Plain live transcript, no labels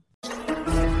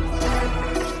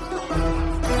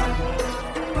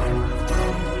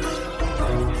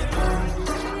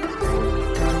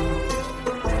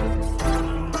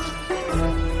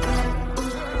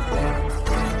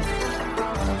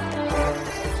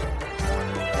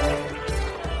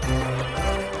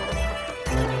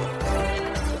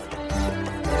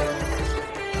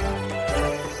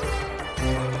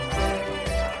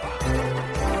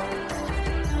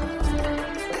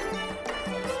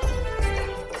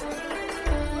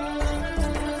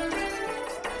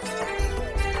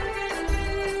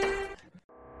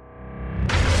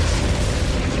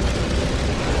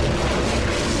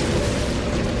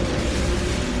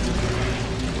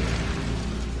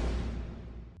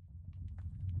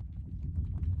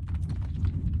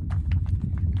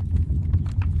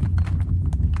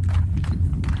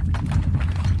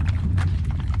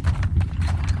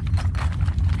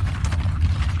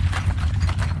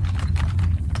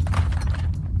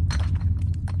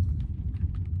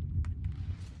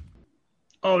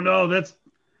Oh no, that's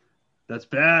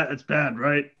bad. That's bad,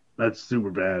 right? That's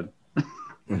super bad.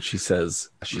 And she says,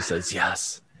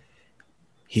 yes,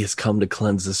 he has come to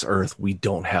cleanse this earth. We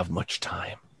don't have much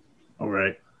time. All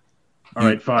right. All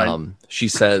right, fine. She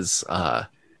says,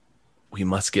 we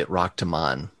must get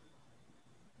Raktaman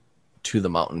to the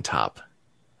mountaintop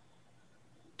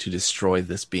to destroy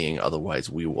this being. Otherwise,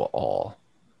 we will all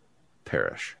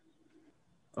perish.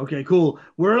 Okay, cool.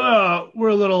 We're a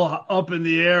little up in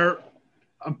the air.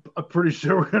 I'm pretty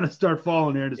sure we're gonna start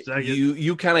falling here in a second.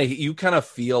 You kind of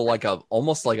feel like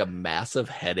almost like a massive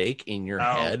headache in your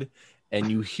Ow. head,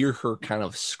 and you hear her kind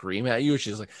of scream at you.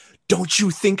 She's like, "Don't you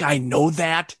think I know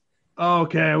that?" Oh,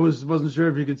 okay, I wasn't sure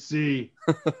if you could see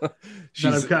that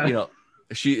She's I'm kind you of.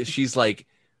 know she's like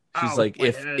Ow, my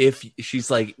if head. if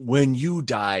she's like, when you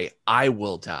die, I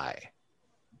will die.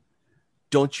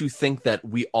 Don't you think that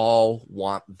we all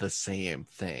want the same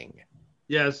thing?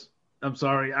 Yes, I'm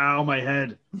sorry. Ow, my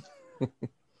head.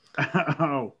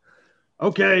 Ow.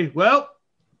 Okay, well,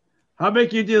 I'll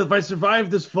make you a deal. If I survive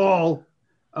this fall,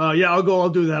 yeah, I'll go. I'll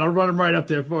do that. I'll run him right up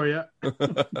there for you.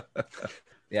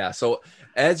 Yeah, so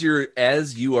as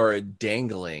you are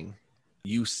dangling,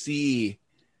 you see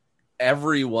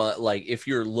everyone, like if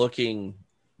you're looking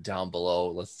down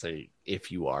below, let's say if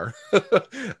you are,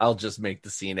 I'll just make the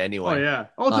scene Oh anyway. yeah.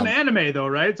 Oh, it's an anime though,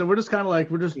 right? So we're just kind of like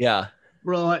Yeah.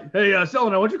 we're like, hey,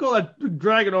 Selena, what'd you call that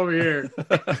dragon over here?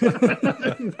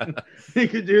 He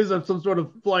could use some sort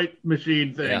of flight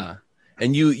machine thing. Yeah.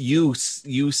 And you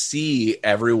see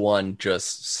everyone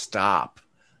just stop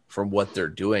from what they're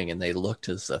doing, and they look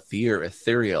to Zephyr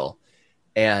Ethereal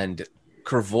and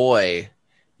Kervoy.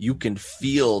 You can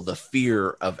feel the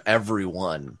fear of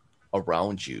everyone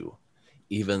around you,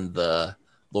 even the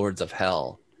Lords of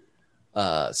Hell.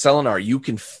 Selenar, you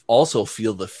can also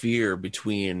feel the fear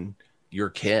between your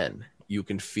kin. You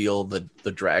can feel the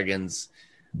dragons,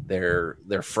 their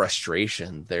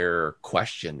frustration, their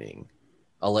questioning.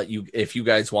 I'll let you, if you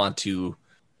guys want to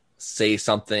say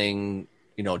something,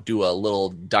 do a little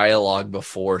dialogue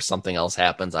before something else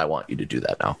happens. I want you to do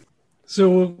that now.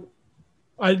 So,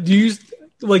 I do you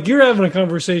like you're having a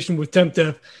conversation with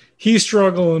Temptef. He's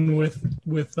struggling with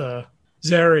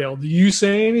Zariel. Do you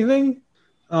say anything?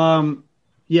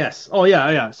 Yes. Oh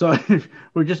yeah. So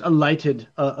we're just alighted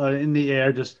in the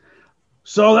air.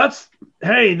 So that's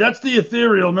the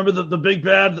ethereal. Remember the big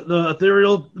bad, the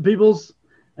ethereal peoples,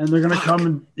 and they're gonna come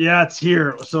and it's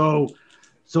here.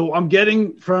 So I'm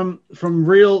getting from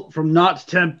not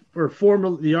Temp or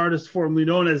formerly the artist formerly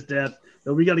known as Death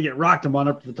that we got to get Raktaman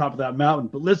up to the top of that mountain.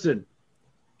 But listen,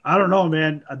 I don't know,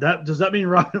 man. Does that mean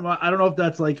Raktaman? I don't know if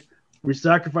that's like we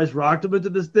sacrifice Raktaman to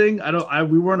this thing.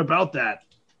 We weren't about that.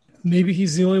 Maybe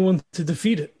he's the only one to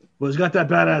defeat it. Well, he's got that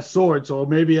badass sword, so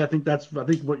maybe I think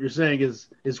what you're saying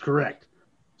is correct.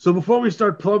 So before we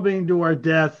start plummeting to our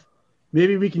death,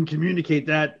 maybe we can communicate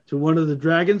that to one of the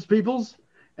dragon's peoples,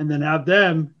 and then have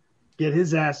them get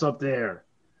his ass up there.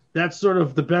 That's sort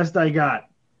of the best I got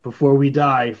before we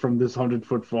die from this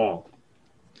 100-foot fall.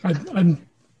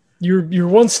 You're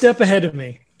one step ahead of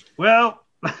me. Well,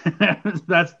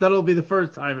 that'll be the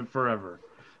first time in forever.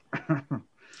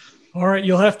 All right,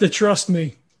 you'll have to trust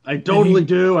me. I totally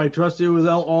do. I trust you with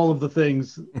all of the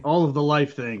things, all of the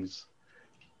life things.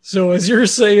 So as you're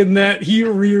saying that, he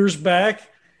rears back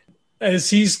as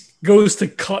he goes to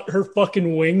cut her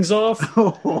fucking wings off.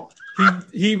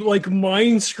 He like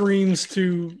mind screams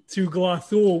to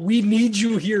Glathul, "We need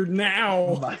you here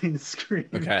now." Mind scream.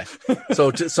 Okay.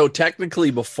 So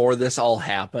technically before this all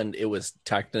happened, it was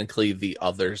technically the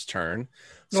other's turn.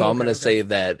 So I'm going to say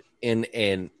that in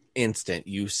an instant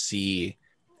you see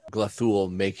Glathul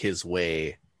make his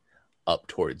way up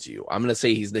towards you. I'm going to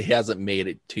say he hasn't made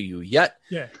it to you yet.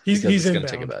 Yeah, he's going to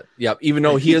take a bit. Yep. Even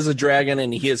though he is a dragon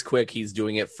and he is quick, he's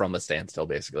doing it from a standstill,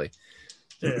 basically.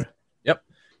 Yeah. Yep.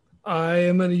 I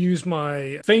am going to use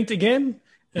my feint again,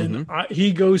 and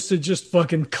he goes to just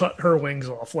fucking cut her wings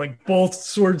off, like both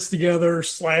swords together,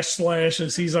 slash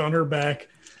as he's on her back.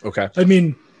 Okay. I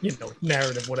mean,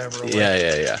 narrative, whatever.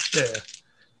 Yeah.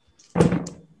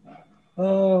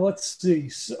 Let's see.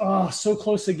 So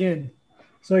close again.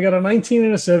 So I got a 19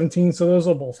 and a 17, so those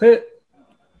will both hit.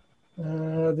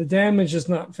 The damage is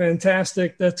not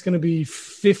fantastic. That's going to be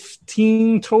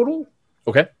 15 total.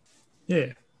 Okay.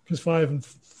 Yeah, because 5 and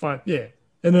 5. Yeah,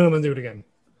 and then I'm going to do it again.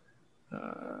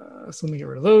 So let me get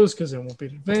rid of those because it won't be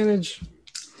an advantage.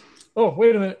 Oh,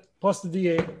 wait a minute. Plus the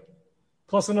D8.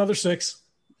 Plus another 6.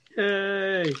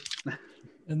 Yay.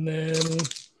 And then...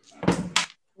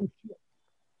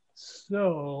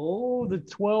 So the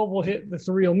 12 will hit, the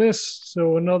 3 will miss,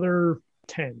 so another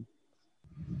 10.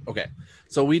 Okay.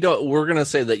 So we're going to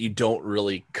say that you don't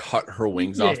really cut her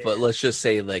wings off, but let's just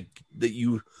say like that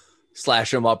you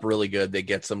slash them up really good. They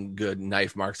get some good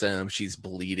knife marks in them. She's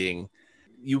bleeding.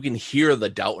 You can hear the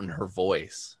doubt in her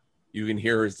voice. You can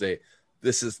hear her say,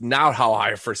 "This is not how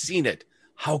I foreseen it.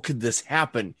 How could this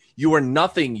happen? You are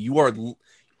nothing. You are God.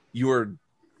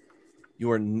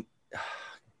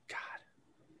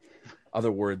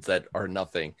 Other words that are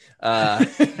nothing.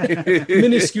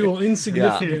 Minuscule,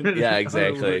 insignificant. Yeah,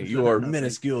 exactly. You are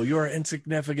minuscule. You are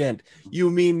insignificant.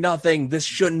 You mean nothing. This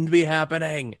shouldn't be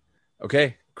happening."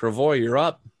 Okay, Kravoy, you're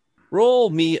up. Roll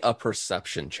me a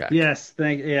perception check. Yes,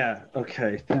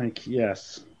 okay,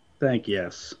 yes.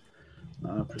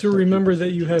 To remember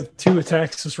that you have 2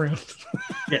 attacks this round.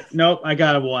 Yeah, nope, I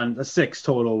got a 6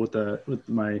 total with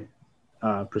my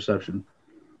perception.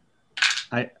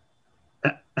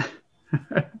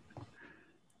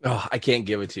 Oh, I can't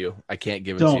give it to you. I can't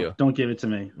give it to you. Don't give it to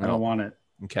me. No. I don't want it.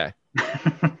 Okay.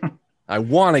 I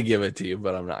want to give it to you,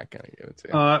 but I'm not going to give it to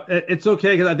you. It's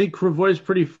okay because I think Kravoy's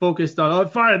pretty focused on. Oh,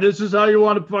 fine. This is how you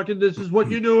want to this is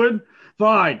what you're doing.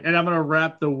 Fine. And I'm gonna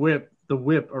wrap the whip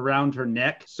around her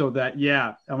neck so that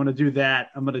I'm gonna do that.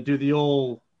 I'm gonna do the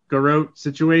old garrote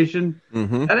situation.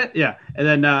 Mm-hmm. Yeah. And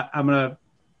then I'm gonna.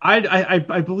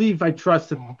 I believe I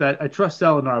trust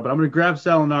Selenar, but I'm gonna grab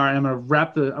Selenar and I'm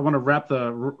gonna wrap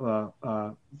the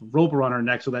rope around her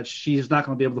neck so that she's not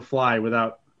gonna be able to fly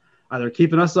without either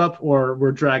keeping us up or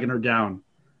we're dragging her down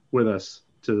with us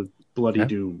to bloody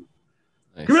doom.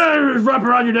 Nice. Come here, wrap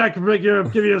around your neck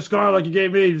and give you a scar like you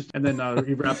gave me. And then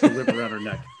he wraps the whip around her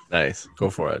neck. Nice. Go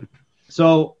for it.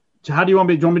 So how do you want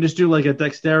me? Do you want me to just do like a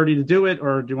dexterity to do it,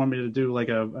 or do you want me to do like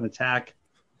an attack?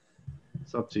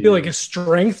 It's up to you. Be like a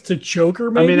strength to choke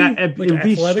her, maybe? I mean, it would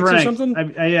be strength or something?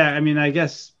 I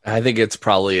guess. I think it's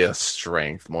probably a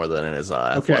strength more than it is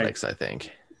athletics, I think.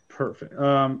 Perfect.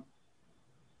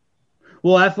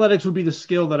 Well, athletics would be the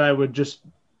skill that I would just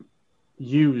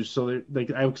use, so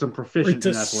because I'm proficient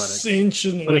in athletics.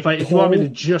 But if you want me to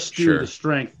just do the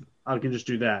strength, I can just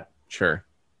do that. Sure.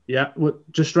 Yeah.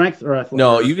 Just strength or athletics?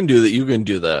 No, you can do that. You can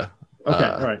do the. Okay.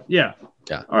 All right. Yeah.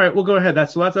 Yeah. All right. We'll go ahead.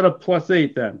 That's at a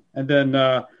 +8 then, and then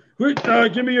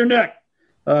give me your neck.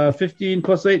 15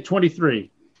 + 8,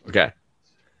 23. Okay.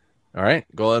 All right.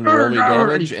 Go ahead and roll me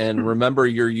damage, and remember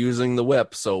you're using the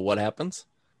whip. So what happens?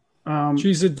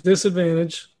 She's at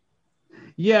disadvantage.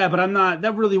 Yeah, but I'm not.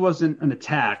 That really wasn't an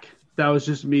attack. That was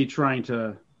just me trying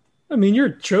to. I mean,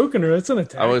 you're choking her. That's an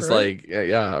attack. I was right? like,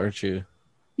 yeah, aren't you?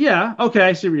 Yeah. Okay,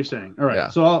 I see what you're saying. All right. Yeah.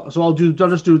 So I'll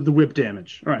just do the whip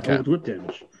damage. All right. Okay. I'll do whip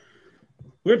damage.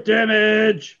 Whip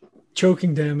damage.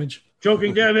 Choking damage.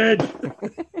 Choking damage.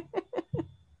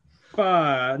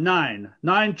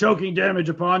 9 choking damage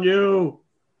upon you.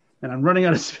 And I'm running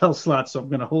out of spell slots, so I'm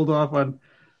going to hold off on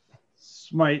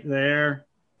smite there.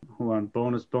 Hold on.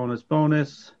 Bonus. I want to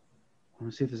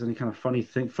see if there's any kind of funky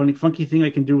thing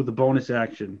I can do with the bonus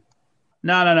action.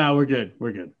 No. We're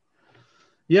good.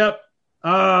 Yep.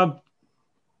 I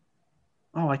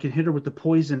can hit her with the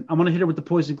poison. I'm going to hit her with the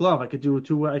poison glove. I could do a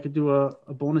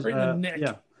bonus. Right in the neck.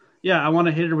 Yeah. Yeah, I want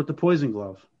to hit her with the poison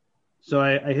glove. So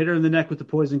I hit her in the neck with the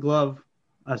poison glove.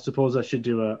 I suppose I should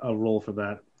do a roll for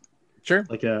that. Sure.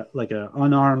 Like a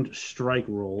unarmed strike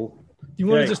roll. You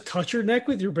want to just touch her neck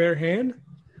with your bare hand?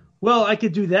 Well, I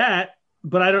could do that,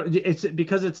 but I don't. It's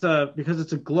because it's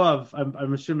a glove.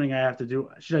 I'm assuming I have to do.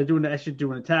 I should do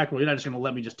an attack roll. You're not just going to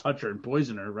let me just touch her and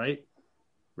poison her, right?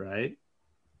 Right.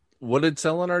 What did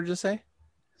Selenar just say?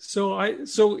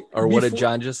 What did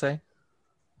John just say?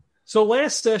 So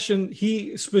last session,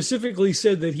 he specifically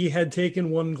said that he had taken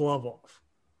one glove off.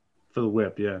 For the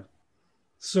whip, yeah.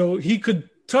 So he could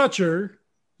touch her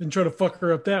and try to fuck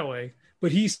her up that way.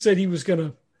 But he said he was going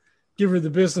to give her the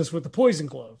business with the poison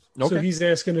glove. Okay. So he's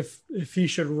asking if he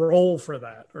should roll for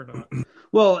that or not.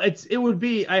 Well, it would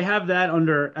be, I have that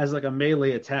under as like a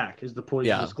melee attack, is the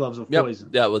poisonous gloves of poison.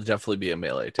 That would definitely be a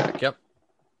melee attack. Yep.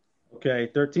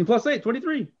 Okay, 13 + 8,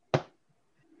 23.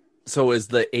 So is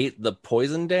the 8 the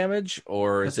poison damage,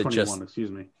 or is it 21, just?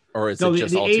 Excuse me. Or is it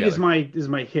just the altogether? 8 is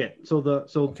my hit. So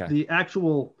the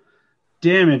actual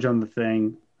damage on the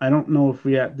thing. I don't know if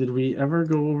did we ever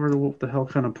go over what the hell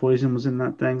kind of poison was in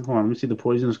that thing? Hold on, let me see the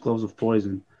poisonous gloves of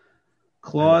poison.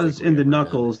 Claws in the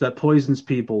knuckles that poisons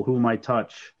people whom I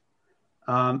touch.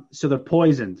 So they're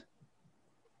poisoned.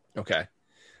 Okay.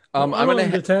 I'm gonna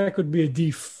attack would be a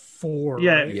D4.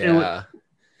 Yeah, right? Yeah.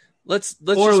 Let's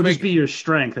or just it would just be your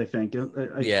strength, I think.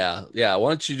 Yeah. Why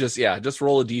don't you just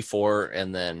roll a D4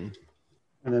 and then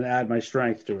add my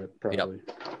strength to it, probably.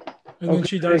 Yep. And then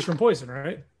she dies from poison,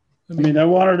 right? I mean, I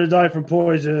want her to die from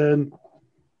poison.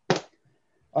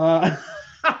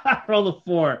 Roll the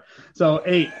 4. So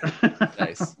 8.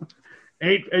 Nice.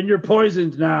 8, and you're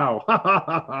poisoned now. Ha ha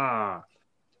ha ha.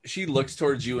 She looks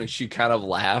towards you and she kind of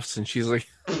laughs and she's like,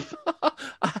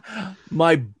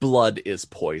 my blood is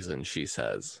poison, she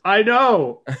says. I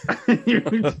know.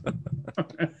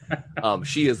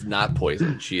 She is not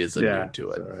poisoned. She is immune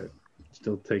to it. All right.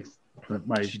 Still takes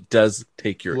my She does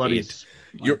take your bloody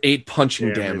 8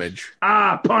 punching damage.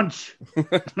 Punch.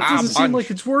 Doesn't seem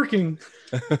like it's working.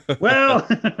 Well,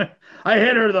 I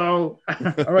hit her though.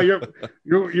 All right,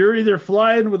 you're either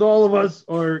flying with all of us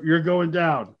or you're going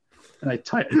down. And I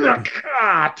tighten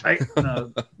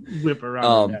whip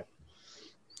around the neck.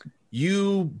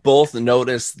 You both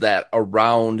notice that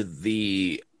around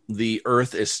the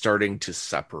earth is starting to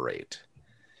separate.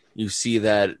 You see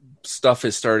that stuff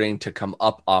is starting to come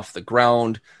up off the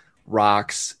ground,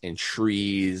 rocks and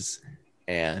trees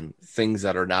and things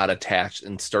that are not attached,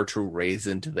 and start to raise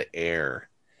into the air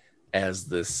as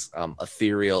this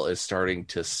ethereal is starting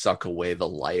to suck away the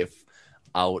life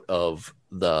out of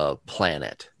the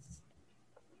planet.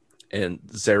 And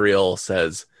Zariel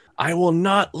says, I will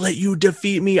not let you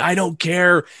defeat me. I don't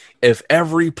care if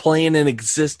every plane in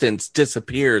existence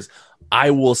disappears.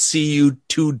 I will see you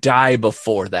two die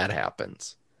before that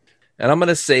happens. And I'm going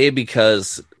to say,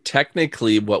 because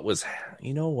technically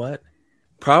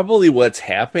probably what's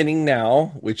happening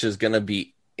now, which is going to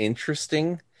be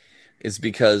interesting, is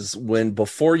because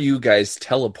before you guys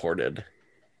teleported,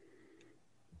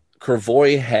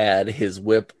 Kervoy had his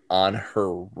whip on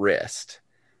her wrist,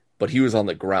 but he was on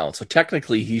the ground. So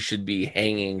technically he should be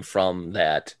hanging from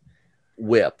that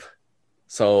whip.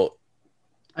 So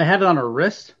I had it on her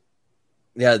wrist.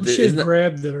 Yeah, she had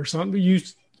grabbed it or something. You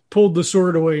pulled the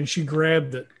sword away and she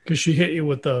grabbed it because she hit you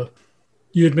with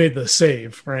you had made the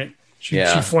save, right? She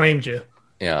flamed you.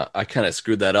 Yeah, I kind of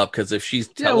screwed that up because if she's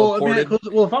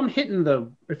teleported, if I'm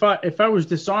hitting if I was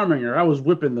disarming her, I was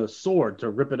whipping the sword to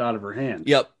rip it out of her hand.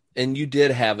 Yep. And you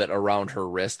did have it around her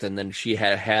wrist, and then she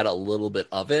had a little bit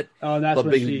of it. Oh, that's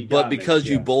what she got. But because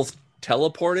you both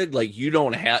teleported, like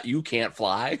you can't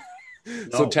fly. No.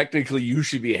 So technically you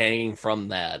should be hanging from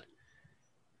that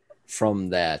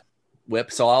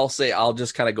whip. So I'll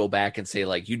just kind of go back and say,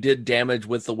 like, you did damage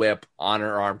with the whip on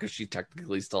her arm because she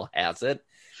technically still has it.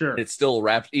 Sure. It's still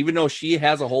wrapped, even though she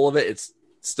has a hole of it, it's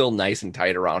still nice and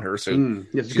tight around her. So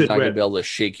she's not going to be able to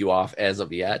shake you off as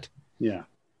of yet. Yeah.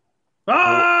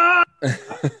 Ah!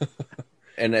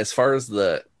 And as far as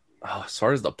the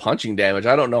punching damage,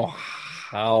 I don't know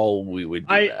how we would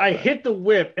do that. I hit the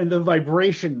whip and the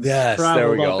vibrations. Yes,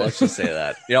 there we go. Let's just say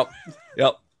that. Yep.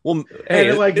 Well, hey,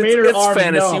 it's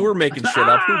fantasy. We're making shit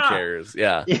up. Who cares?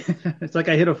 Yeah. It's like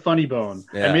I hit a funny bone.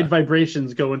 Yeah. I made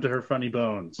vibrations go into her funny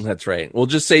bones. That's right. We'll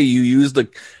just say you use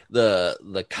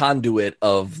the conduit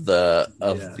of the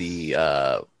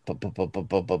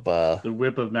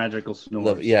whip of magical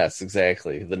snores. Yes,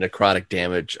 exactly. The necrotic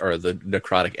damage or the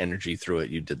necrotic energy through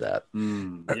it. You did that.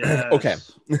 Yes. Okay.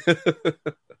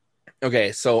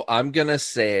 Okay. So I'm gonna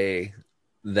say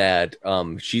that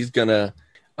I'm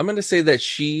gonna say that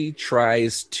she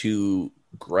tries to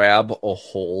grab a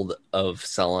hold of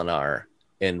Selenar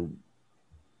and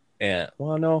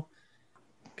well, no,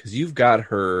 because you've got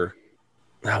her.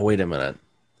 Oh, wait a minute.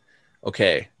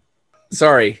 Okay.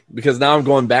 Sorry, because now I'm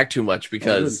going back too much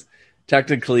because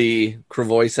technically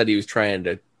Kervoy said he was trying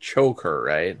to choke her,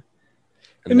 right?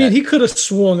 And he could have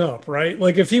swung up, right?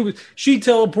 Like if she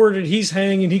teleported, he's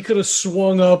hanging, he could have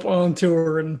swung up onto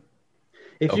her. And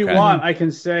if you want, I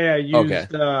can say I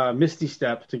used Misty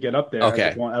Step to get up there.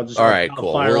 Okay. I'll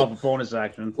Cool. Fire off a bonus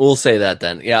action. We'll say that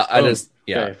then. Yeah,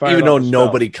 even though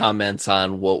nobody comments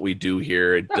on what we do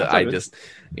here, I just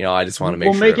want to make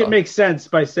sure. We'll make it make sense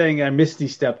by saying I Misty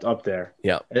Stepped up there.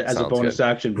 Yeah, as a bonus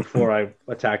action before I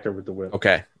attacked her with the whip.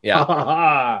 Okay,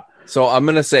 yeah. So I'm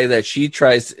gonna say that she's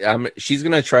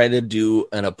gonna try to do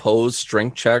an opposed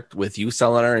strength check with you,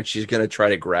 Selenar, and she's gonna try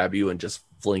to grab you and just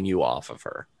fling you off of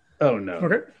her. Oh no.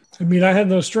 Okay. I have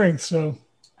no strength, so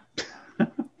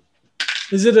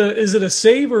is it a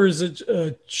save or is it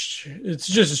it's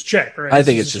just a check, right? I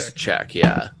think it's just a check,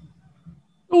 yeah.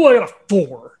 Oh, I got a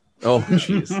 4. Oh,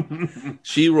 jeez.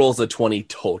 She rolls a 20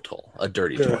 total, a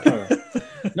dirty 20.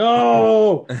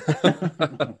 No.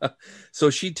 So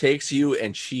she takes you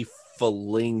and she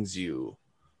flings you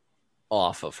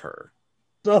off of her.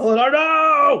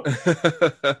 No.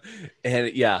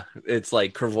 And yeah, it's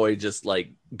like Kervoy just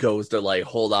like goes to like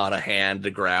hold out a hand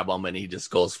to grab him and he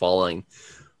just goes falling.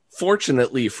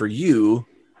 Fortunately for you,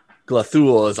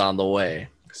 Glathul is on the way.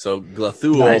 So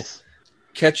Glathul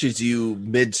catches you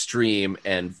midstream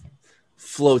and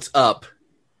floats up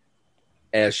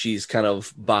as she's kind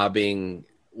of bobbing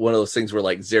one of those things where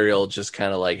like Zariel just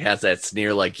kind of like has that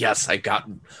sneer, like, yes, I've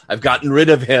gotten rid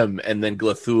of him, and then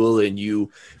Glathul and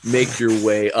you make your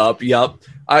way up. Yup.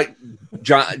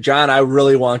 John, I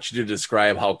really want you to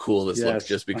describe how cool this looks,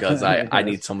 just because I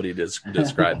need somebody to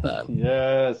describe that.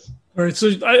 Yes. All right,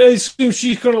 so I assume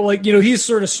she's kind of like, he's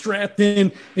sort of strapped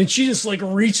in, and she just like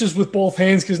reaches with both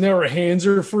hands because now her hands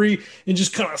are free, and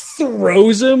just kind of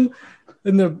throws him.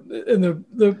 And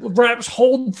the wraps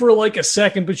hold for like a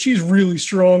second, but she's really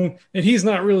strong, and he's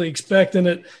not really expecting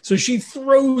it. So she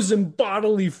throws him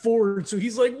bodily forward. So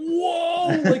he's like,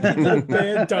 "Whoa!" Like he did a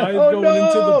bad dive into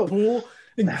the pool.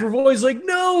 And Kravoy's like,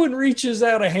 "No!" and reaches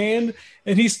out a hand,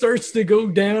 and he starts to go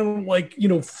down, like,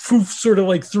 sort of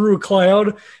like through a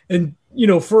cloud. And,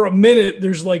 for a minute,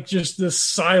 there's like just this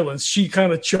silence. She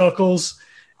kind of chuckles,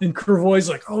 and Kravoy's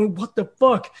like, "Oh, what the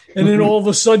fuck?" And then all of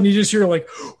a sudden, you just hear like,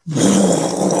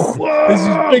 as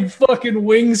these big fucking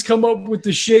wings come up with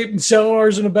the shape, and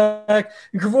Selenar's in the back.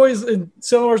 And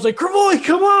Selenar's like, "Kravoy,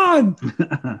 come on!"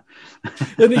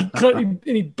 and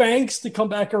he banks to come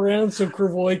back around so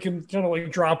Kravoy can kind of like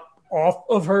drop off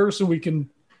of her so we can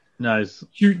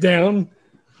shoot down.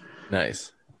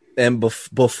 Nice. And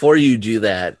before you do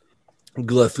that,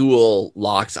 Glathul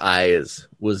locks eyes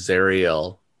with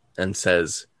Zariel and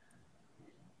says,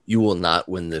 "You will not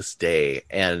win this day."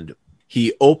 And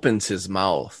he opens his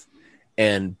mouth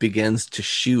and begins to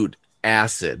shoot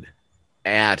acid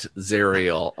at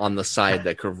Zariel on the side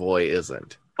that Kravoy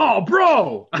isn't. Oh,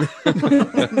 bro!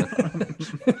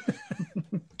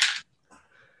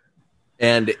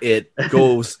 And it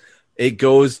goes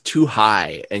too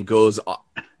high and goes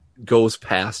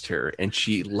past her, and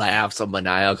she laughs a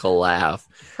maniacal laugh,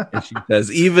 and she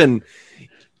says, even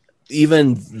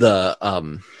the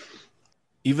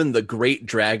great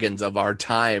dragons of our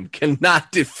time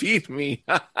cannot defeat me."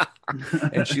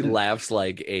 And she laughs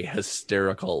like a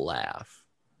hysterical laugh.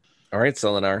 All right,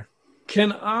 Selenar.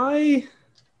 Can I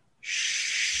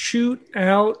shoot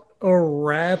out a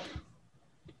rap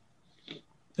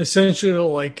essentially to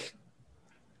like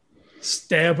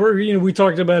stab her? We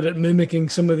talked about it mimicking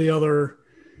some of the other.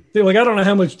 Like, I don't know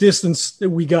how much distance that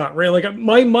we got, right? Like,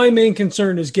 my main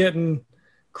concern is getting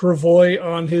Kravoy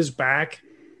on his back,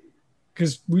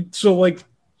 because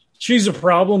she's a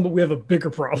problem, but we have a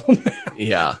bigger problem.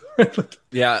 Yeah.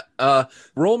 Yeah.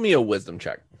 Roll me a wisdom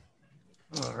check.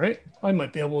 All right. I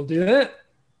might be able to do that.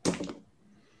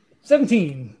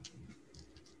 17.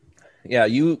 Yeah,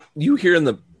 you hear in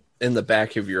the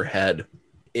back of your head,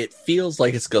 it feels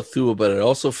like it's Cthulhu, but it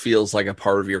also feels like a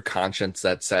part of your conscience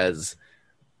that says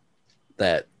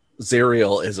that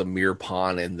Zariel is a mere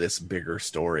pawn in this bigger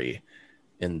story,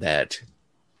 and that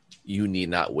you need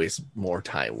not waste more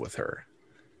time with her.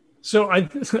 So I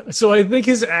think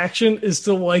his action is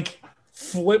to like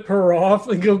flip her off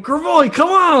and go, "Kravoy, come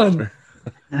on!"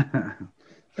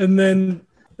 And then,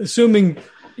 assuming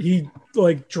he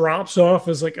like drops off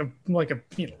as like a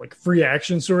free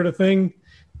action sort of thing,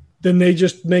 then they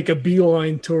just make a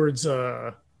beeline towards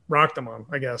Roctamon,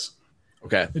 I guess.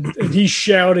 Okay. And he's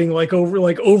shouting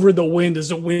over the wind as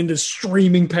the wind is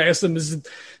streaming past them as the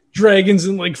dragons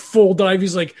in like full dive.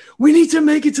 He's like, "We need to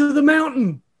make it to the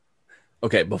mountain."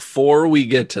 Okay, before we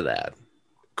get to that,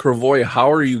 Kravoy,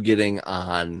 how are you getting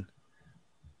on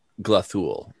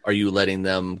Glathul? Are you letting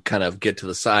them kind of get to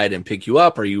the side and pick you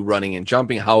up? Are you running and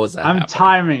jumping? How is that I'm happening?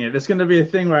 timing it. It's going to be a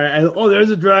thing where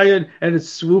there's a dragon and it's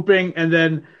swooping, and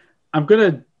then I'm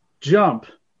going to jump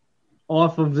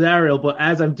off of Zariel, but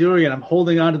as I'm doing it, I'm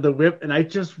holding onto the whip, and I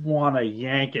just want to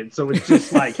yank it. So it's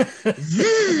just like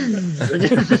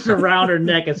just around her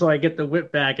neck, and so I get the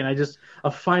whip back, and a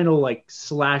final like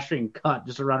slashing cut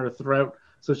just around her throat,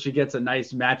 so she gets a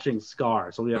nice matching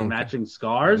scar. So we have matching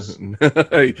scars.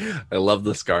 I love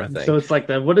the scar thing. So it's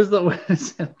like I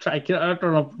don't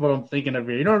know what I'm thinking of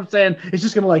here. You know what I'm saying? It's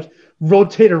just gonna like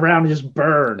rotate around and just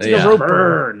burn.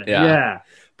 Burn. Yeah.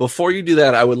 Before you do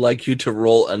that, I would like you to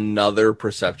roll another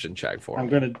perception check for me. I'm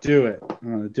going to do it.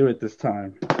 I'm going to do it this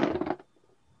time.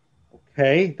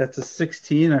 Okay, that's a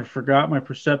 16. I forgot my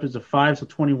perception is a 5, so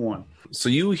 21. So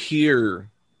you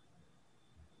hear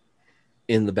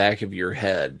in the back of your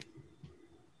head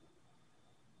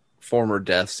former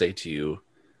Death say to you,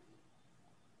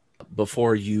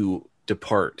 before you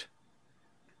depart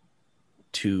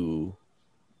to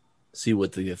see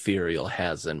what the ethereal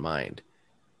has in mind,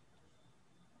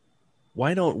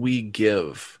 why don't we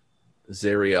give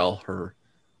Zariel her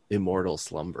immortal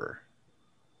slumber?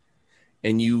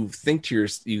 And you think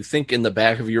in the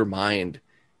back of your mind,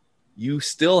 you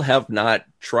still have not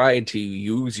tried to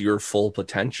use your full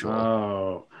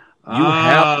potential. You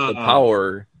have the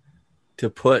power to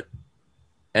put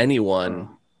anyone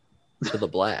to the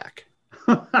black.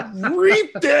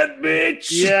 Reap that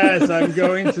bitch. Yes, I'm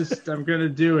going to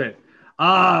do it.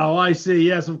 Oh, I see.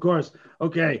 Yes, of course.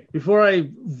 Okay, before I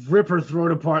rip her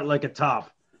throat apart like a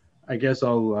top, I guess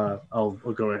I'll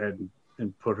go ahead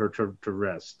and put her to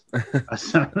rest.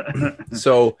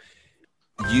 So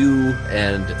you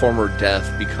and former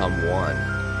death become one.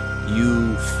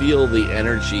 You feel the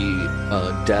energy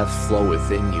death flow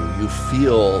within you. You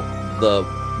feel the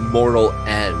mortal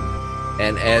end.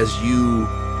 And as you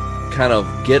kind of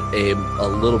get a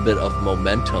little bit of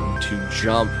momentum to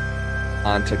jump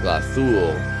onto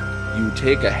Glathul, you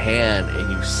take a hand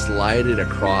and you slide it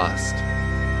across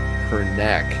her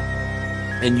neck.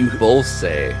 And you both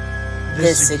say,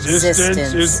 "This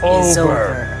existence is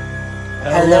over.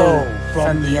 Hello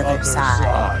from the other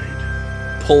side."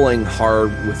 Pulling hard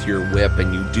with your whip,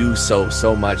 and you do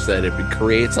so much that it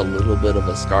creates a little bit of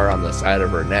a scar on the side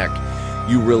of her neck.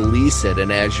 You release it,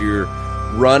 and as you're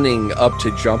running up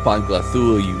to jump on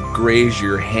Glathul, you graze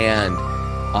your hand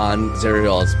on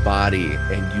Zariel's body,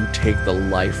 and you take the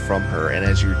life from her. And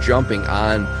as you're jumping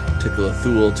on to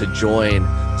Glathul to join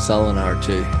Selenar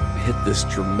to hit this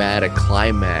dramatic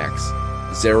climax,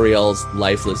 Zariel's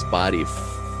lifeless body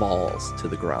falls to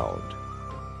the ground.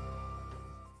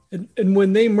 And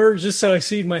when they merge, this is how I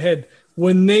see it in my head.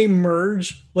 When they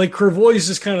merge, like Crevoy's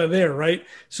is kind of there, right?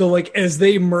 So like as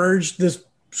they merge, this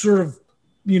sort of,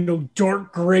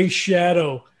 dark gray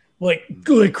shadow, like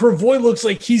Crevoy looks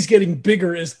like he's getting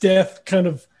bigger as death kind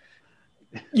of,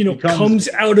 comes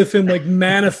out of him, like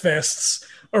manifests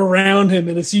around him.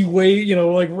 And as he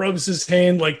rubs his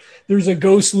hand, like there's a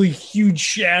ghostly huge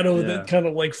shadow that kind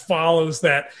of like follows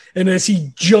that. And as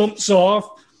he jumps off,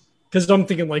 because I'm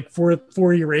thinking like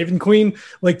 4E Raven Queen,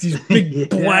 like these big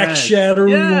black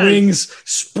shadowy wings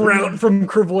sprout from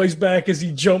Crevoy's back as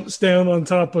he jumps down on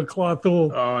top of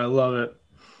Glathul. Oh, I love it.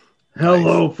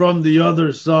 Hello from the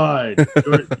other side.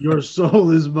 Your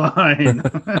soul is mine.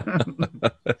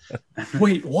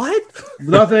 Wait, what?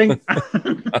 Nothing.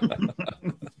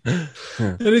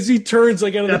 And as he turns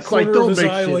like out of the corner of his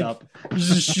eye, like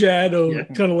there's a shadow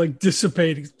kind of like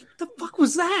dissipating. What the fuck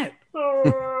was that?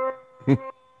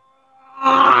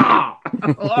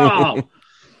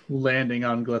 Landing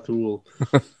on Glathul.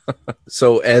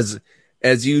 So as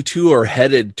you two are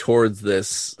headed towards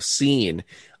this scene,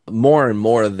 more and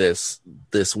more of this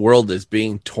world is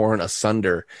being torn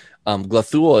asunder.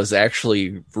 Glathul is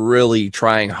actually really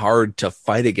trying hard to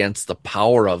fight against the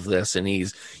power of this, and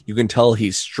you can tell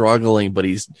he's struggling, but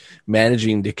he's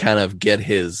managing to kind of get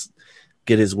his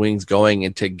wings going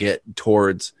and to get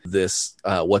towards this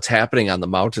what's happening on the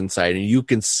mountainside. And you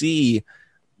can see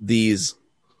these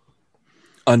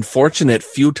unfortunate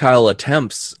futile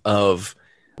attempts of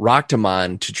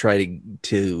Roctamon to try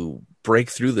to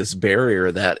break through this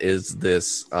barrier that is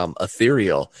this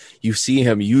ethereal. You see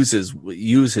him use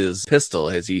his pistol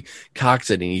as he cocks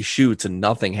it and he shoots and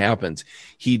nothing happens.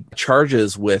 He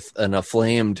charges with an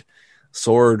aflamed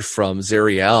sword from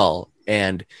Zariel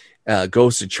and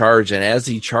goes to charge, and as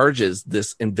he charges,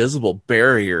 this invisible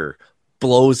barrier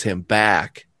blows him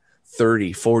back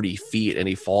 30-40 feet and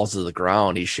he falls to the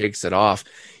ground. He shakes it off.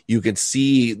 You can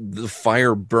see the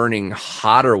fire burning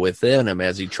hotter within him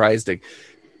as he tries to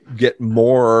get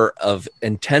more of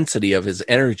intensity of his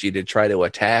energy to try to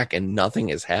attack, and nothing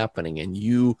is happening. And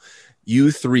you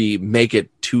three make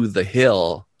it to the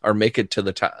hill, or make it to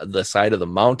the side of the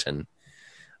mountain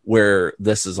where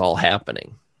this is all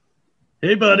happening.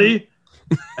 Hey, buddy.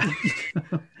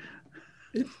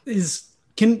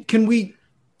 Can we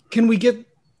get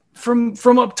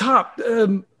from up top?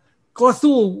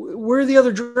 Glathul, where are the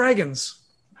other dragons?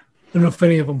 I don't know if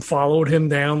any of them followed him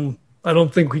down. I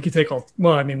don't think we could take all.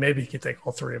 Well, I mean, maybe he could take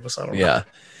all three of us. I don't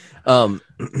know.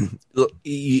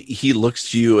 He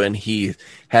looks to you and he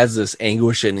has this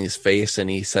anguish in his face, and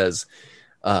he says,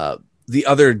 "The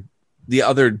other,"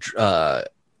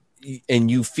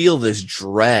 and you feel this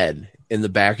dread in the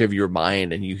back of your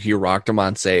mind, and you hear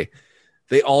Roctamon say,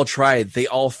 "They all tried. They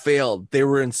all failed. They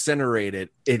were incinerated.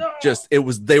 They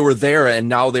were there, and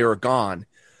now they were gone.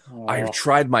 Oh. I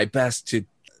tried my best to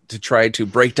try to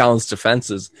break down its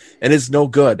defenses, and it's no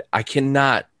good. I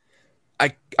cannot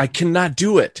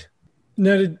do it."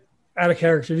 Now, out of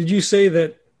character, did you say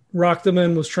that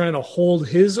Roctamon was trying to hold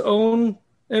his own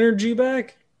energy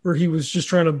back, or he was just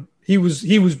trying to? He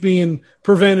was being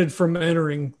prevented from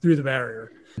entering through the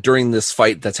barrier during this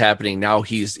fight that's happening now.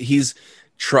 He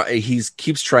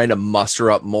keeps trying to muster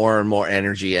up more and more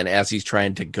energy, and as he's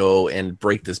trying to go and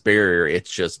break this barrier,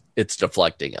 it's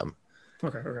deflecting him.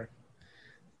 Okay.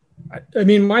 I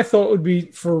mean, my thought would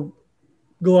be for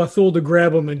Glathul to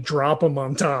grab him and drop him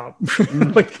on top,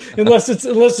 like unless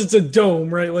it's a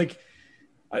dome, right? Like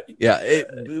Yeah.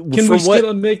 Can we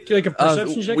still make like a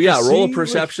perception check? Yeah, roll a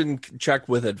perception check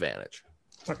with advantage.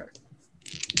 Okay.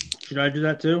 Should I do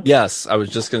that too? Yes, I was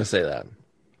just going to say that.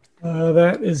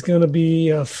 That is going to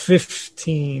be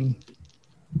 15.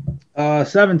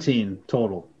 17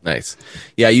 total. Nice.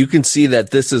 Yeah, you can see that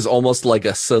this is almost like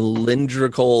a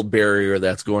cylindrical barrier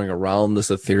that's going around this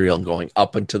ethereal and going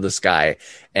up into the sky,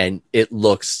 and it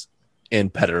looks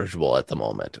impenetrable at the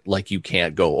moment. Like you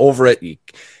can't go over it. You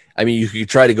could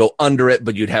try to go under it,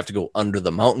 but you'd have to go under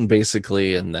the mountain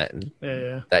basically, and that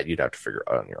you'd have to figure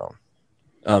out on your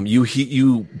own.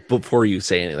 You before you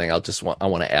say anything, I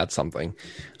want to add something.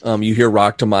 You hear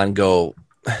Roctamon go,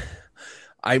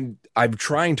 I'm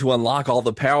trying to unlock all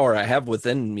the power I have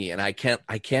within me, and I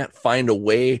can't find a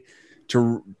way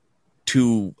to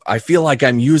I feel like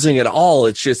I'm using it all.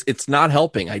 It's not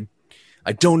helping.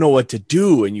 I don't know what to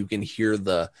do. And you can hear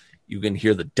the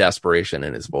desperation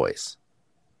in his voice.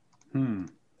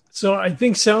 So I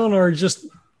think Salinar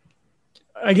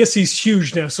I guess he's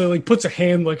huge now. So like puts a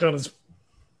hand like on his,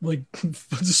 like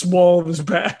puts a small of his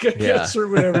back, I guess, or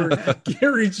whatever.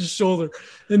 Carries his shoulder.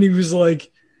 And he was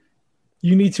like,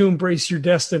 you need to embrace your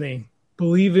destiny.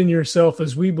 Believe in yourself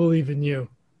as we believe in you.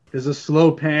 There's a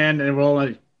slow pan, and we're all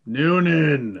like,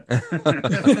 Noonan.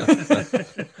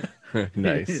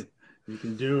 Nice. You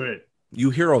can do it. You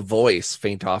hear a voice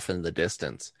faint off in the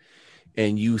distance,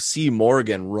 and you see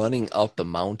Morgan running up the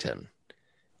mountain.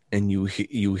 And you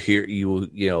hear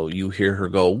her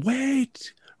go,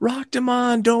 "Wait,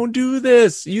 Roctamon, don't do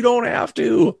this. You don't have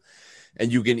to."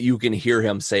 And you can hear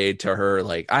him say to her,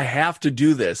 like, I have to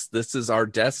do this. This is our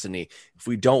destiny. If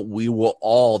we don't, we will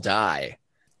all die.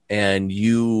 And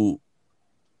you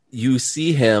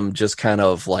see him just kind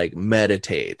of like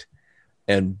meditate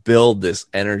and build this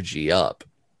energy up.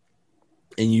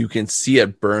 And you can see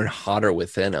it burn hotter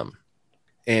within him.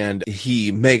 And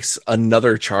he makes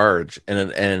another charge.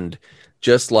 And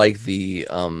just like the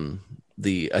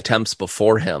attempts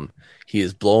before him, he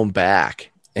is blown back.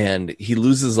 And he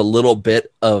loses a little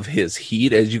bit of his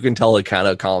heat. As you can tell, it kind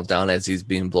of calms down as he's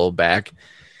being blown back.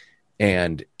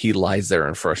 And he lies there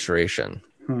in frustration.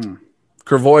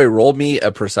 Kervoy, roll me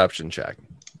a perception check.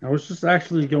 I was just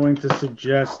actually going to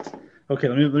suggest... Okay,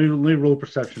 let me roll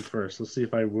perception first. Let's see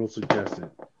if I will suggest it.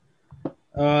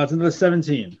 It's another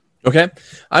 17. Okay.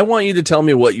 I want you to tell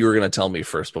me what you were going to tell me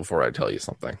first before I tell you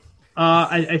something.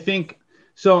 I think...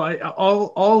 So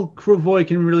all Kervoy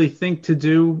can really think to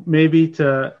do maybe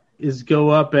is go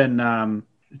up and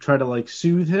try to like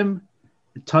soothe him,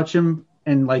 touch him,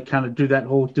 and like kind of do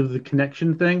the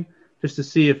connection thing, just to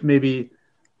see if maybe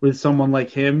with someone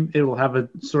like him it will have a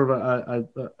sort of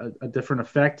a different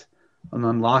effect, an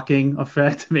unlocking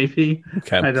effect maybe.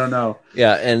 Okay. I don't know.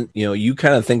 Yeah, and you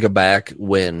kind of think back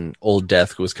when Old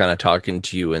Death was kind of talking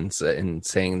to you and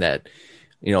saying that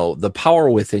the power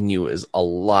within you is a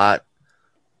lot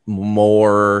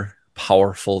more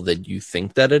powerful than you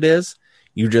think that it is.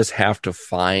 You just have to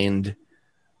find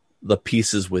the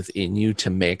pieces within you to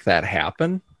make that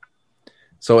happen.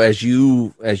 So as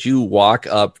you walk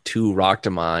up to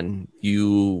Roctamon,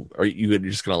 you're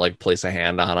just gonna like place a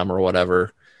hand on him or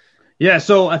whatever. Yeah.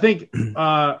 So I think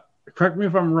correct me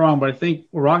if I'm wrong, but I think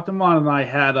Roctamon and I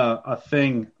had a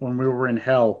thing when we were in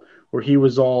hell where he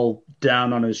was all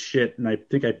down on his shit, and I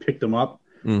think I picked him up.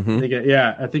 Mm-hmm.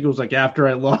 I think it was like after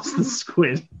I lost the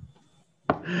squid.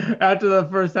 After the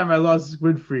first time I lost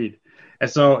Squidfried. And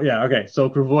so, yeah, okay. So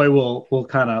Kervoy will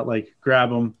kind of like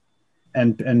grab him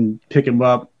and pick him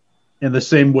up in the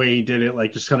same way he did it,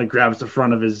 like just kind of grabs the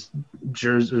front of his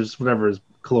jersey or whatever, his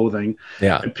clothing.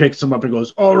 Yeah. And picks him up and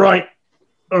goes, all right,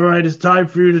 it's time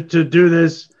for you to do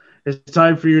this. It's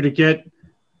time for you to get,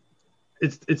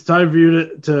 it's time for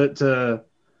you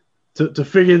to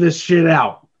figure this shit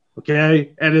out.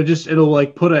 Okay, and it'll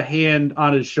like put a hand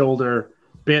on his shoulder,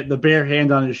 the bare hand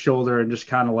on his shoulder, and just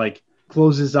kind of like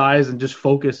close his eyes and just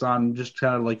focus on just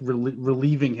kind of like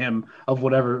relieving him of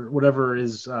whatever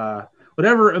is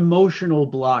whatever emotional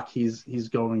block he's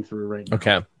going through right now.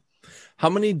 Okay, how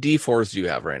many D4s do you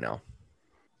have right now?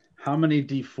 How many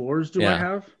D4s do I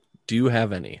have? Do you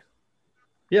have any?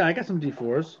 Yeah, I got some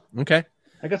D4s. Okay.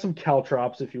 I got some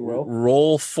caltrops, if you will.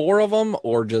 Roll 4 of them,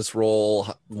 or just roll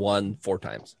 1 4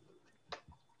 times,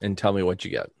 and tell me what you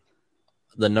get.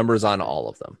 The numbers on all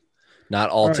of them,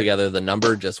 not all together. The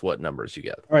number, just what numbers you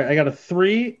get. All right, I got a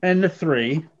 3 and a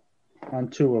 3 on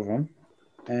 2 of them,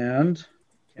 and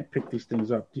can't pick these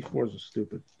things up. D4s are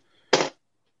stupid.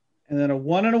 And then a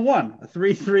 1 and a 1, a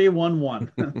 3 3 1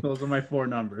 1. Those are my 4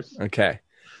 numbers. Okay,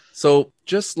 so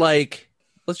just like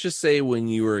let's just say when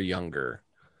you were younger.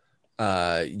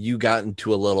 You got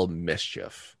into a little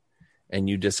mischief, and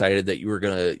you decided that you were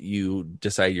gonna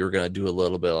do a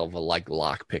little bit of a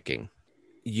lock picking.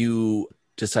 You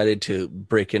decided to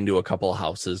break into a couple of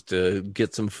houses to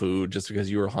get some food just because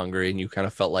you were hungry, and you kind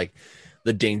of felt like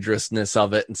the dangerousness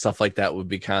of it and stuff like that would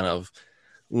be kind of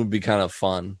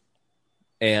fun.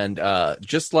 And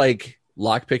just like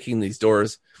lock picking these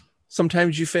doors,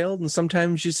 sometimes you failed and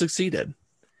sometimes you succeeded,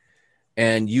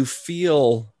 and you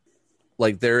feel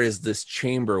like there is this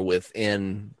chamber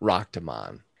within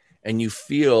Roctamon, and you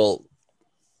feel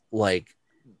like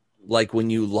when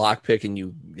you lockpick and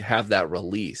you have that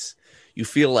release, you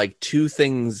feel like two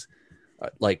things,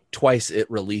 like twice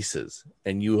it releases,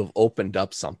 and you have opened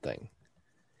up something.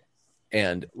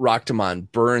 And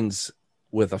Roctamon burns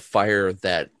with a fire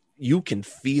that you can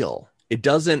feel. It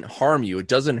doesn't harm you, it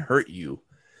doesn't hurt you,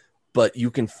 but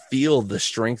you can feel the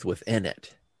strength within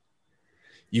it.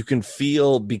 You can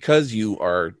feel, because you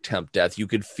are Temp Death, you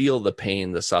could feel the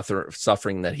pain, the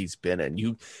suffering that he's been in.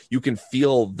 You can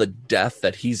feel the death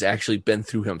that he's actually been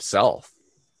through himself.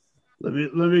 Let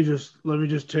me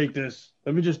just take this.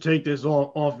 Let me just take this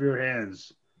off your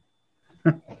hands.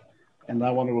 And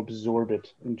I want to absorb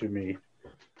it into me.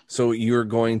 So you're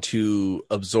going to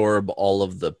absorb all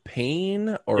of the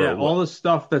pain, or all the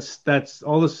stuff that's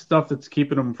all the stuff that's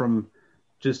keeping him from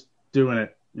just doing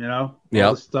it. You know,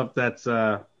 all the stuff that's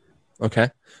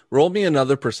okay. Roll me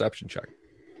another perception check.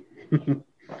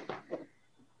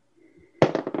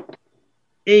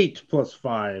 8 +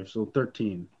 5, so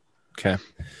 13. Okay.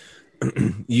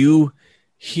 You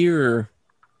hear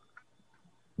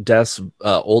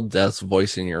old Death's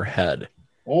voice in your head.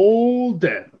 Old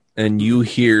Death. And you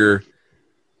hear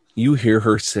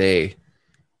her say,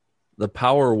 "The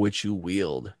power which you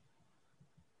wield,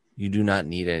 you do not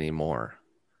need anymore.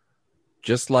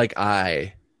 Just like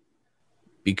I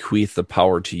bequeath the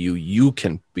power to you, you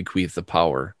can bequeath the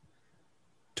power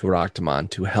to Roctamon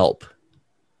to help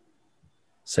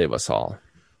save us all."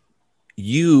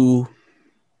 You,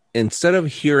 instead of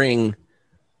hearing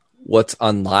what's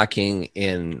unlocking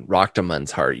in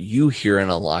Roctamon's heart, you hear an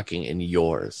unlocking in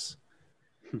yours.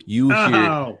 You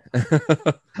hear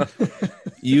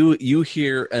you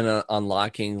hear an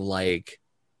unlocking like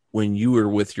when you were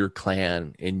with your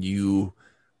clan and you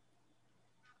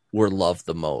were loved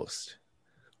the most,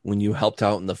 when you helped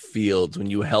out in the fields, when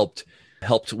you helped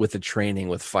with the training,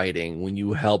 with fighting, when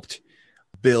you helped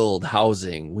build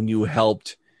housing, when you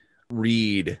helped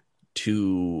read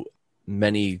to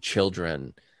many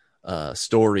children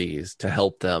stories to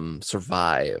help them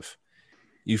survive.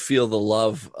 You feel the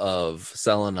love of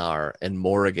Selenar and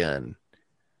Morrigan,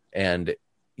 and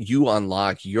you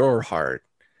unlock your heart,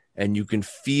 and you can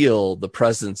feel the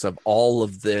presence of all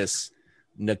of this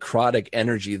necrotic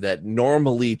energy that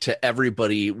normally to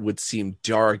everybody would seem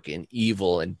dark and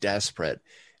evil and desperate,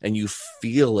 and you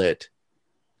feel it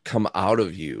come out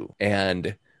of you.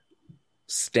 And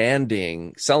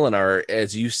Selenar,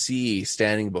 as you see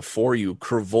standing before you,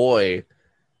 Kravoy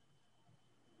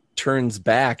turns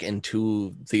back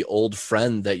into the old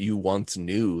friend that you once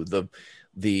knew,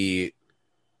 the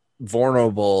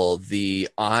vulnerable, the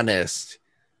honest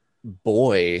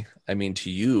boy. I mean, to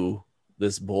you,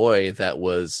 this boy that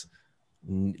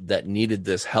needed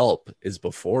this help is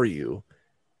before you.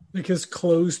 Like his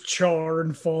clothes char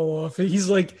and fall off. He's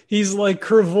like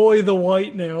Kravoy the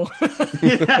White now.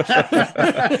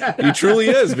 He truly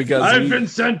is, because I've been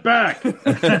sent back.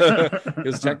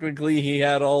 Because technically he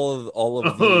had all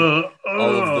of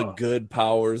the good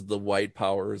powers, the white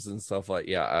powers and stuff like.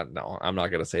 Yeah, no, I'm not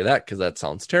gonna say that because that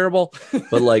sounds terrible.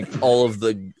 But like all of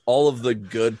the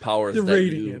good powers, the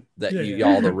radiant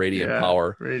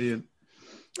power, radiant.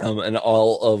 And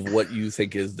all of what you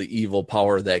think is the evil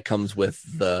power that comes with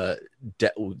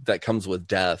that comes with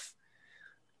death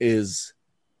is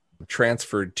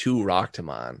transferred to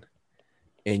Roctamon,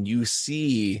 and you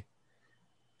see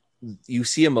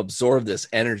him absorb this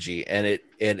energy, and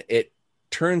it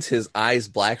turns his eyes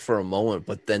black for a moment,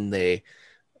 but then they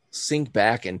sink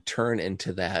back and turn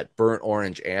into that burnt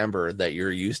orange amber that you're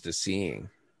used to seeing.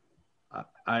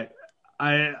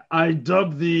 I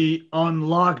dubbed the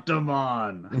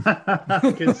Unlocktamon.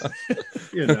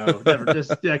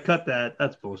 Cut that.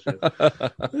 That's bullshit.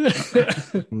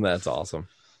 That's awesome.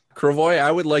 Kravoy,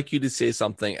 I would like you to say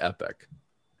something epic.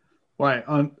 Why?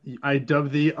 I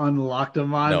dubbed the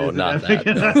Unlocktamon. No, not that.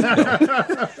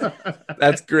 No.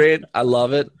 That's great. I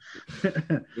love it.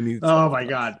 Oh my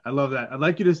god, I love that. I'd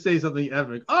like you to say something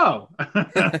epic. Oh,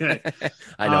 okay.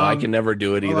 I know I can never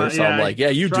do it either, so I'm like, yeah,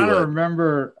 you do it.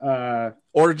 Remember,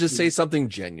 or just say something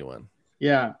genuine.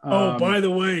 Yeah. Oh, by the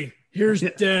way, here's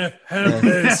death. Have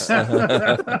this.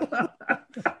 I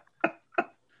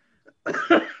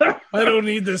don't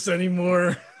need this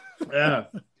anymore. Yeah.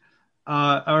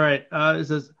 All right. It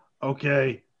says,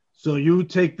 okay, so you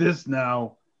take this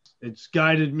now. It's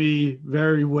guided me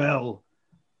very well.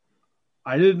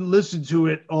 I didn't listen to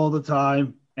it all the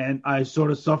time, and I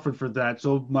sort of suffered for that.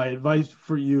 So my advice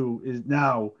for you is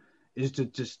to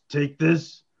just take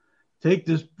this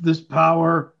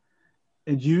power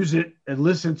and use it and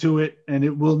listen to it, and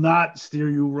it will not steer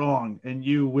you wrong, and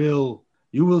you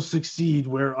will succeed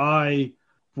where I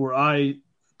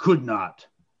could not.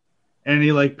 And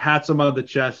he like pats him on the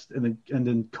chest and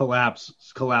then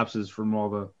collapses from all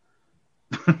the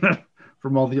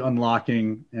from all the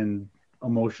unlocking and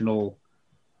emotional,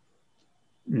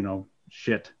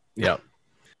 shit. Yeah.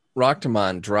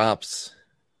 Roctamon drops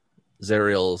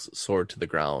Zariel's sword to the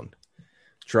ground,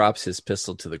 drops his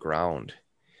pistol to the ground.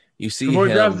 You see him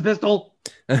grabs the pistol.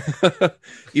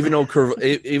 even though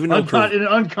an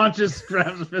unconscious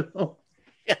grabs the pistol.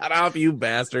 Shut up, you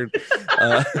bastard.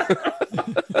 I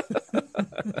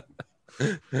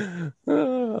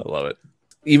love it.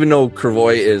 Even though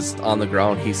Kervoy is on the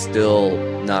ground, he's still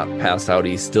not passed out.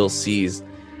 He still sees,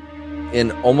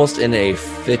 almost in a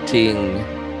fitting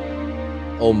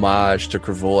homage to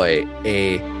Kervoy,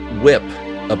 a whip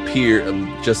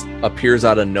appears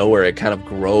out of nowhere. It kind of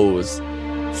grows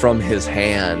from his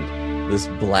hand, this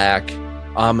black,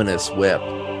 ominous whip.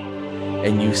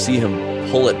 And you see him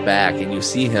pull it back, and you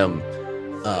see him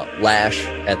lash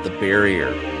at the barrier,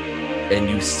 and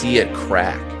you see it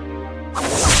crack.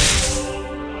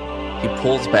 He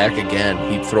pulls back again.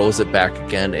 He throws it back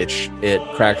again. It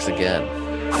cracks again.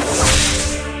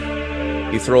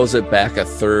 He throws it back a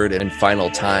third and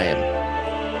final time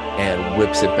and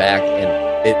whips it back,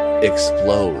 and it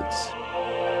explodes.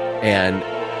 And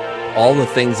all the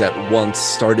things that once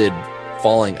started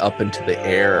falling up into the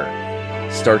air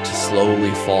start to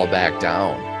slowly fall back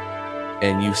down.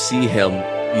 And you see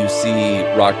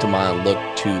Roctamon look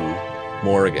to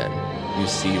Morrigan. You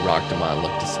see Roctamon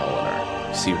look to Selenar.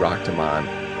 You see Roctamon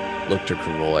look to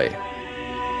Kervoy.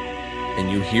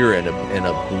 And you hear in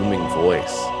a booming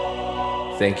voice,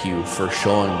 "Thank you for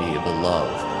showing me the love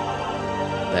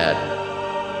that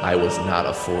I was not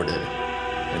afforded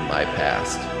in my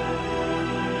past.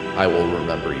 I will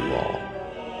remember you all."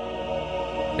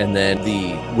 And then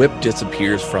the whip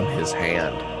disappears from his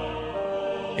hand,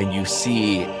 and you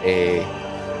see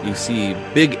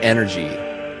big energy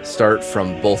start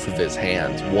from both of his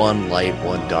hands, one light,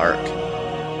 one dark.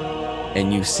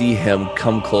 And you see him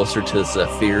come closer to this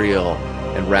ethereal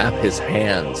and wrap his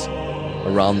hands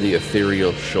around the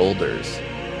ethereal shoulders.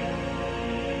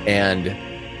 And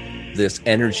this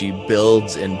energy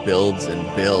builds and builds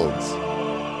and builds.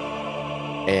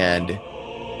 And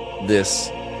this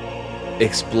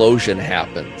explosion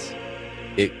happens.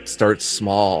 It starts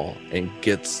small and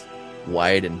gets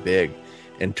wide and big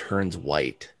and turns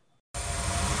white.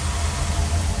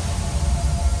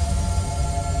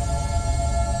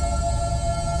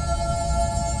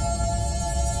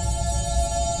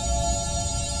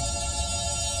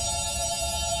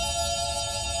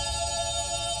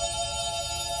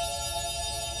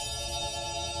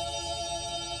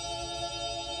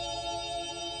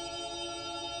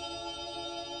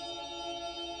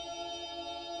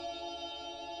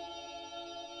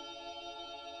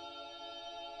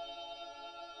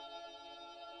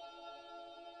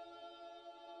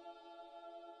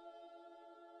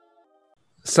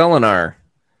 Selenar,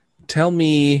 tell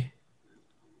me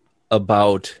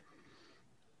about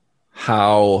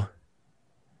how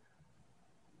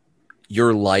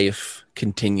your life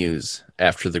continues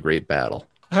after the great battle.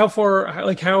 How far,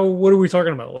 what are we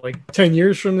talking about? Like 10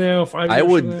 years from now, 5 years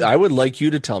from now? I would like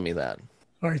you to tell me that.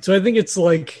 All right. So I think it's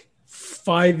like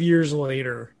 5 years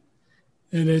later,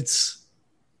 and it's,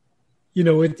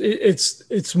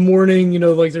 it's morning,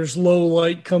 like there's low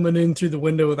light coming in through the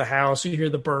window of the house. You hear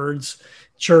the birds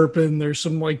chirping. There's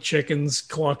some like chickens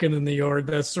clucking in the yard,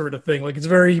 that sort of thing. Like it's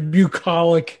very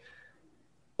bucolic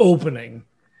opening.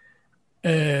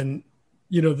 And,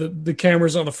 the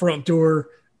camera's on the front door,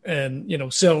 and,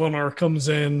 Selenar comes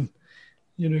in,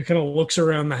 kind of looks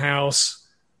around the house,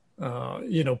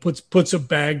 puts a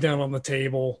bag down on the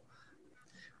table,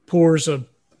 pours a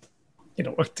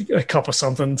cup of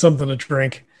something to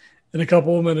drink. And a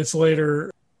couple of minutes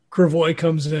later, Kervoy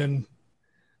comes in.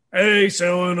 "Hey,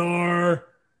 Selenar,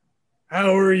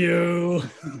 how are you?"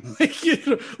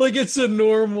 like it's a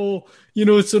normal,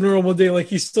 it's a normal day. Like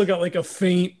he's still got like a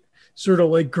faint sort of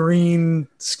like green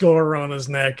scar on his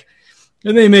neck.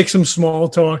 And they make some small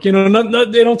talk, they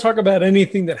don't talk about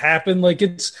anything that happened. Like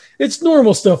it's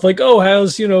normal stuff. Like, "Oh,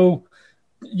 how's,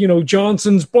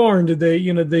 Johnson's barn? Did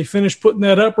they finish putting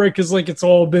that up?" Right. Cause like it's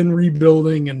all been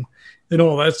rebuilding and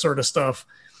all that sort of stuff.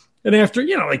 And after,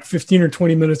 like 15 or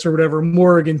 20 minutes or whatever,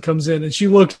 Morrigan comes in and she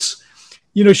looks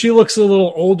a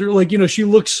little older. Like, she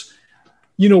looks,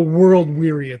 world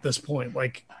weary at this point.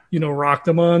 Like,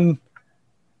 Roctamon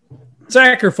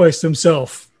sacrificed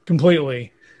himself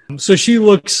completely. So she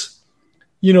looks,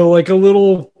 like a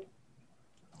little,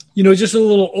 just a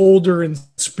little older in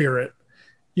spirit,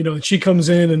 and she comes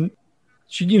in and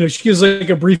she gives like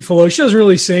a brief hello. She doesn't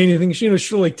really say anything. She,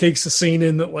 she like takes the scene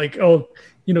in that like, oh,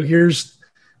 here's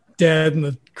Dad and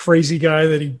the crazy guy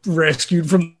that he rescued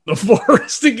from the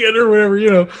forest again or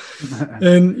whatever,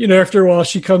 and, after a while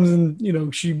she comes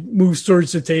and, she moves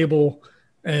towards the table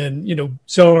and,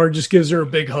 Selenar just gives her a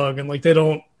big hug and like, they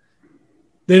don't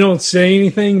say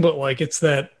anything, but like, it's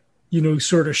that,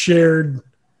 sort of shared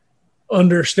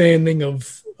understanding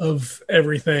of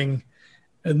everything.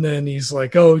 And then he's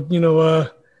like, oh,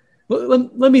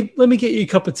 let me get you a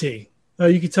cup of tea.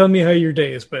 You can tell me how your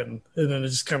day has been. And then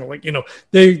it's just kind of like,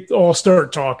 they all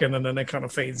start talking and then it kind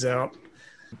of fades out.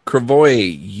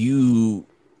 Kravoi,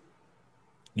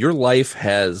 your life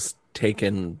has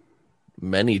taken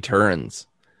many turns.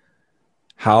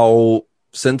 How,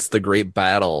 since the great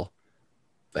battle,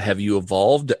 have you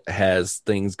evolved? Has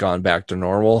things gone back to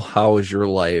normal? How has your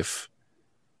life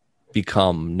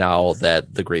become now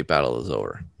that the great battle is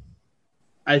over?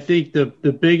 I think the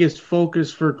biggest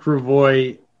focus for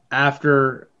Kravoi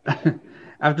after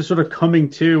sort of coming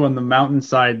to on the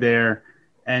mountainside there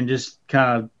and just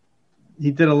kind of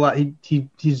he did a lot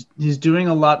he's doing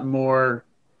a lot more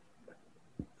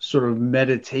sort of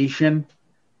meditation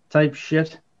type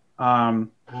shit. I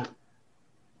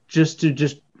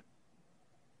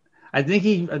think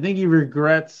he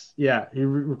regrets. Yeah,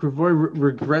 Kravoi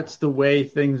regrets the way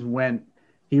things went.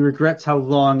 He regrets how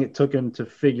long it took him to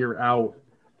figure out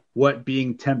what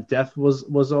being Temp Death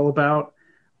was all about.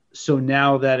 So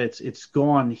now that it's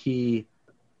gone, he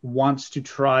wants to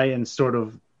try and sort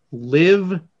of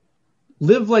live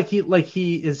like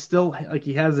he is still like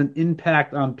he has an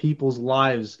impact on people's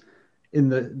lives in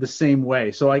the same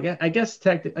way. So I guess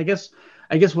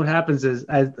what happens is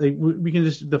we can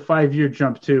just the 5-year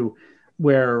jump to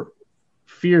where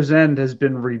Fear's End has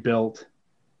been rebuilt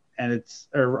and it's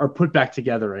or put back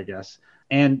together, I guess.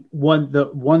 And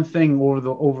one thing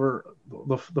over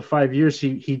the 5 years,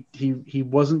 he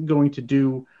wasn't going to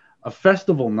do a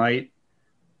festival night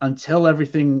until it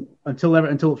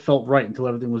felt right, until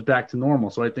everything was back to normal.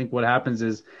 So I think what happens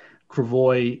is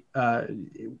Kravoi,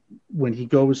 when he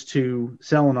goes to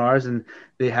Selenar's and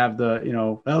they have the,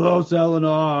 hello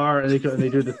Selenar, and they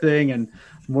do the thing, and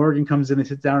Morgan comes in and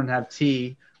sits down and have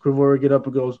tea. Kravoi would get up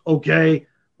and goes, okay,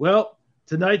 well,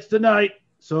 tonight's the night.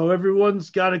 So everyone's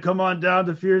got to come on down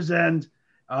to Fear's End.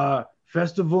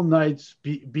 Festival nights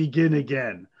begin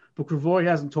again. But Kravoi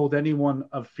hasn't told anyone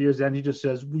of Fear's End. He just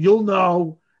says, you'll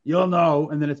know.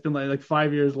 And then it's been like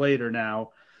 5 years later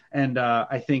now. And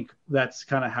I think that's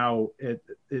kind of how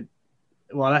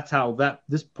that's how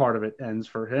this part of it ends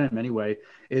for him anyway,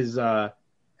 is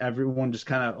everyone just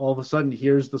kind of all of a sudden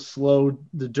hears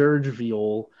the dirge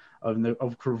viol of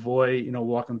Kravoi,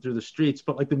 walking through the streets.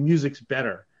 But like the music's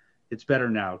better. It's better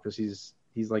now because he's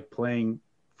like playing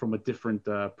from a different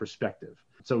perspective.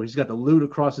 So he's got the lute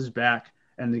across his back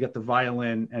and he got the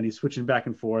violin and he's switching back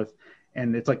and forth.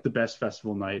 And it's like the best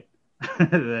festival night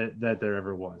that there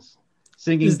ever was.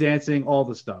 Singing, dancing, all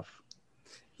the stuff.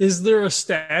 Is there a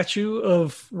statue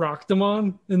of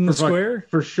Roctamon in the square?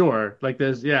 For sure. Like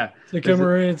there's, yeah.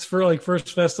 It's for like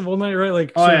first festival night, right?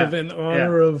 Like of in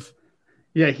honor of.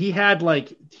 Yeah, he had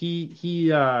like,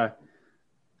 he what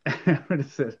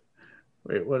is it?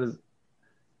 Wait, what is?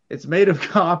 It's made of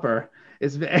copper.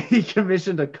 He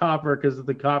commissioned a copper because of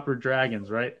the copper dragons,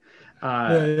 right?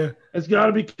 It's got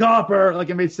to be copper. Like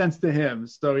it made sense to him.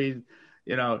 So he,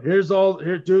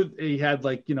 dude. He had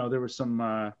like, there was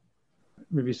some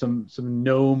maybe some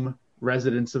gnome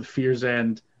residents of Fear's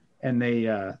End, and they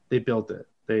built it.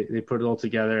 They put it all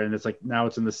together, and it's like now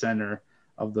it's in the center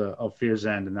of Fear's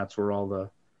End, and that's where all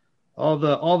the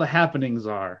happenings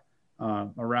are.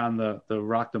 Around the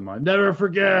Roctamon. Never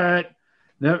forget.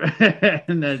 Never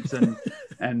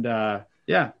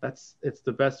it's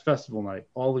the best festival night.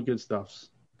 All the good stuffs.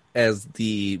 As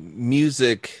the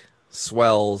music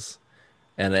swells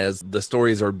and as the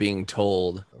stories are being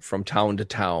told from town to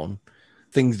town,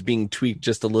 things being tweaked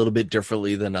just a little bit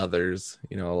differently than others,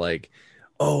 like,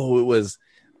 oh, it was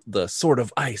the sword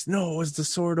of ice. No, it was the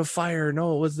sword of fire.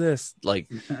 No, it was this. Like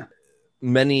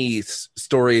many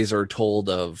stories are told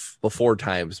of before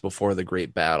the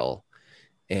great battle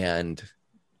and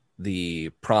the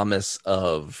promise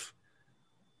of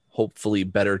hopefully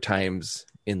better times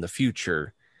in the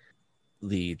future.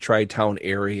 The Tri-Town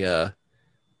area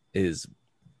is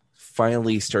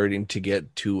finally starting to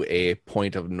get to a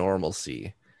point of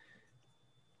normalcy.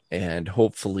 And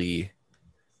hopefully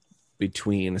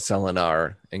between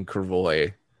Selenar and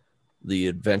Kervoy, the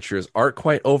adventures aren't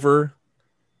quite over,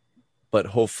 but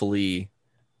hopefully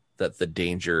that the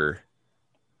danger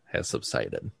has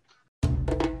subsided.